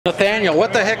Nathaniel,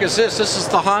 what the heck is this? This is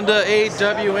the Honda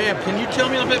AWM. Can you tell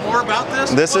me a little bit more about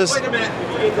this? Wait a minute.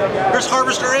 There's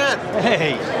Harvester Ed.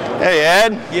 Hey. Hey,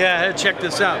 Ed. Yeah, check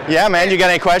this out. Yeah, man, you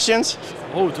got any questions?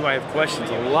 Oh, do I have questions?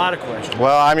 A lot of questions.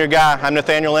 Well, I'm your guy. I'm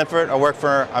Nathaniel Linford. I work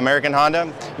for American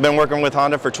Honda. Been working with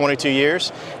Honda for 22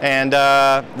 years, and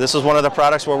this is one of the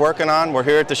products we're working on. We're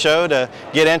here at the show to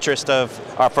get interest for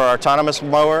our autonomous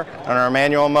mower and our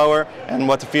manual mower and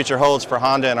what the future holds for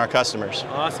Honda and our customers.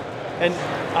 Awesome. And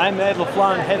I'm Ed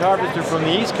LaFleur, head harvester from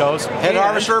the East Coast. Head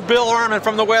harvester Bill Arman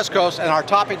from the West Coast, and our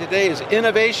topic today is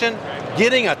innovation,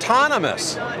 getting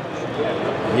autonomous.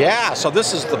 Yeah, so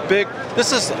this is a big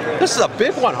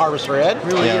one, Harvester Ed. It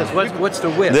really is. What's the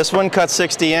width? This one cuts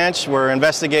 60-inch. We're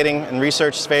investigating in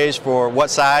research phase for what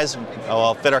size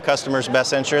will fit our customers'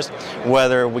 best interest.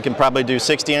 Whether we can probably do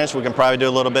 60-inch, we can probably do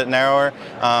a little bit narrower.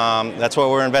 That's what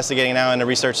we're investigating now in the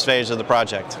research stage of the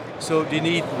project. So do you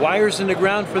need wires in the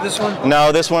ground for this one?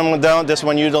 No, this one we don't. This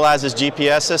one utilizes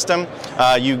GPS system.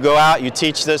 You go out, you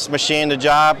teach this machine the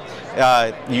job.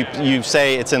 You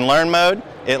say it's in learn mode.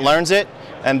 It learns it.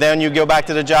 And then you go back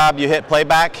to the job, you hit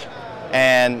playback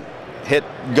and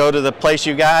go to the place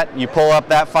you got, you pull up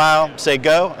that file, say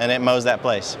go, and it mows that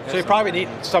place. So you probably need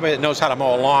somebody that knows how to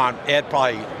mow a lawn. Ed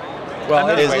probably, well,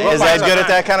 anyway, is Ed good at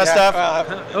that kind of stuff?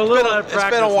 It's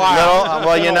been a while.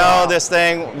 Well, you know, this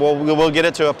thing, we'll get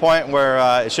it to a point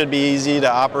where it should be easy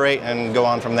to operate and go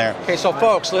on from there. Okay, so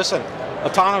folks, listen.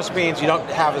 Autonomous means you don't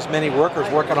have as many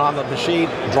workers working on the machine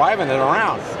driving it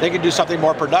around. They can do something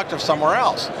more productive somewhere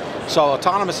else. So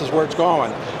autonomous is where it's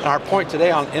going. And our point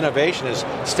today on innovation is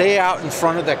stay out in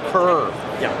front of the curve.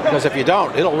 Yeah. Because if you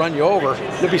don't, it'll run you over.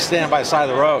 You'll be standing by the side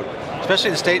of the road.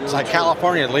 Especially in states like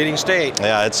California, the leading state.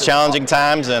 Yeah, it's challenging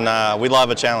times, and we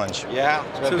love a challenge. Yeah.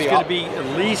 So it's going to be at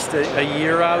least a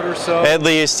year out or so? At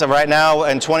least. Right now,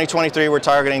 in 2023, we're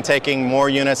targeting taking more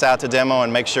units out to demo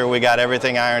and make sure we got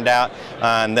everything ironed out.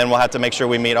 And then we'll have to make sure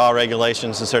we meet all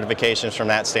regulations and certifications from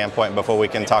that standpoint before we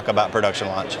can talk about production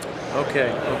launch.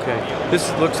 Okay, okay. This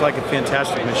looks like a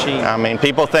fantastic machine. I mean,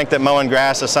 people think that mowing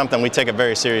grass is something we take it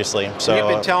very seriously. So you've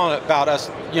been telling about us,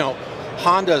 you know,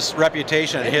 Honda's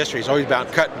reputation and history is always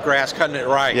about cutting grass, cutting it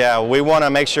right. Yeah, we want to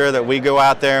make sure that we go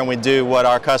out there and we do what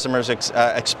our customers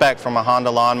expect from a Honda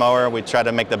lawnmower. We try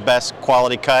to make the best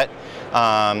quality cut,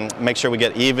 make sure we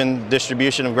get even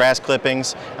distribution of grass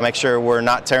clippings, and make sure we're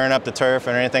not tearing up the turf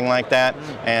or anything like that,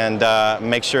 and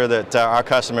make sure that our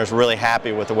customers are really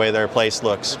happy with the way their place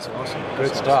looks. That's awesome.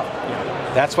 Good stuff.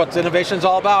 Yeah. That's what innovation's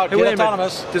all about. Hey, get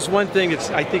autonomous. There's one thing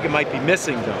I think it might be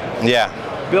missing though. Yeah.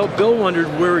 Bill wondered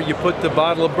where you put the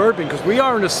bottle of bourbon, because we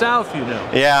are in the South, you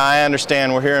know. Yeah, I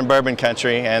understand. We're here in bourbon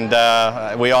country, and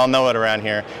we all know it around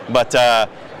here. But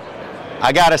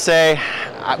I gotta say,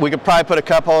 we could probably put a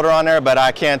cup holder on there, but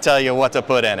I can't tell you what to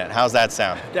put in it. How's that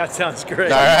sound? That sounds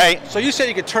great. All right. So you said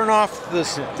you could turn off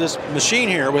this machine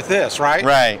here with this, right?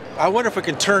 Right. I wonder if we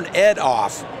can turn Ed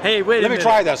off. Hey, wait a minute. Let me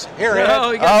try this. Here, Ed.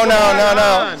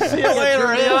 Oh, no. See you later,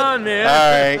 Ed. On, man. All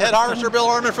right. Head harvester Bill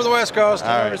Arman for the West Coast.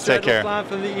 All right, take care.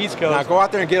 From the East Coast. Now go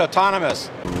out there and get autonomous.